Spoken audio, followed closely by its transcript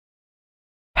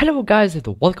Hello guys and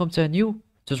welcome to a new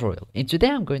tutorial. And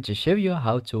today I'm going to show you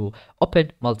how to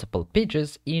open multiple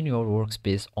pages in your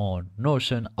workspace on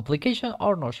Notion application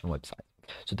or Notion website.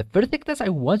 So the first thing that I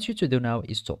want you to do now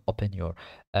is to open your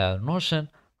Notion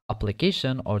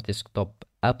application or desktop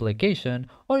application,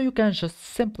 or you can just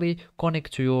simply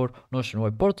connect to your Notion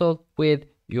web portal with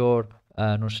your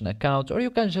Notion account, or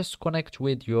you can just connect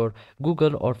with your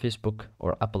Google or Facebook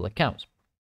or Apple account.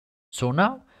 So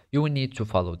now you will need to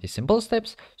follow these simple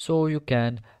steps so you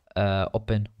can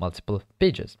open multiple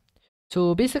pages.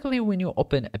 So basically, when you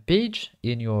open a page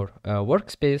in your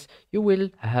workspace, you will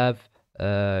have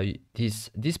this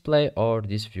display or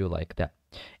this view like that.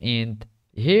 And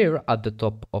here at the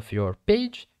top of your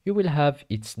page, you will have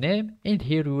its name, and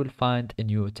here you will find a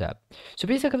new tab. So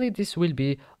basically, this will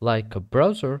be like a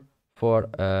browser for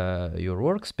your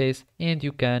workspace, and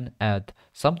you can add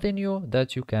something new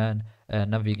that you can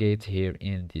navigate here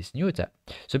in this new tab.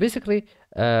 So basically,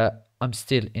 I'm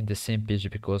still in the same page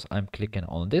because I'm clicking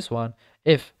on this one.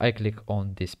 If I click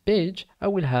on this page, I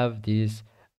will have this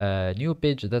new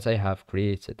page that I have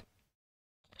created.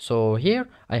 So here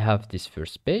I have this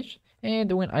first page, and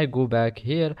when I go back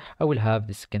here, I will have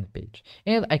the second page,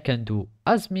 and I can do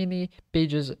as many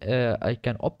pages, I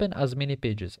can open as many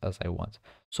pages as I want.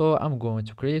 So I'm going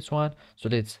to create one. So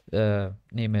let's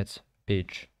name it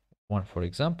page 1, for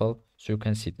example, so you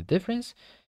can see the difference.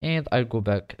 And I'll go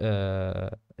back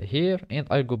here, and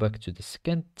I'll go back to the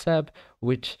second tab,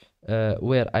 which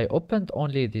where I opened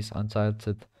only this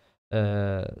untitled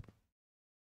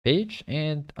page,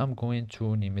 and I'm going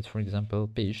to name it, for example,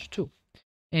 page 2.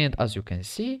 And as you can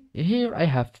see here, I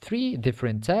have 3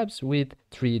 different tabs with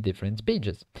 3 different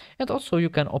pages. And also you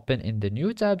can open in the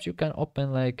new tabs, you can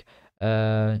open like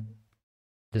the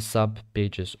sub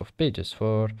pages of pages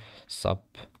for sub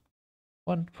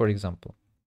 1, for example.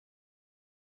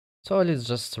 So let's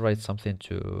just write something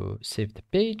to save the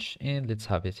page, and let's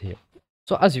have it here.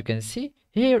 So as you can see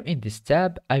here in this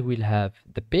tab, I will have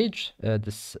the page,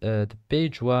 the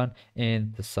page 1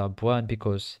 and the sub 1,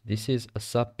 because this is a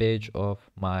sub page of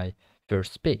my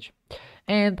first page.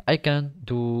 And I can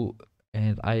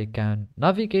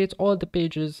navigate all the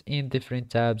pages in different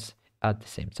tabs at the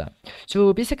same time.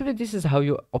 So basically, this is how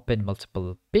you open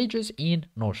multiple pages in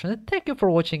Notion. Thank you for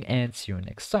watching, and see you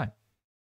next time.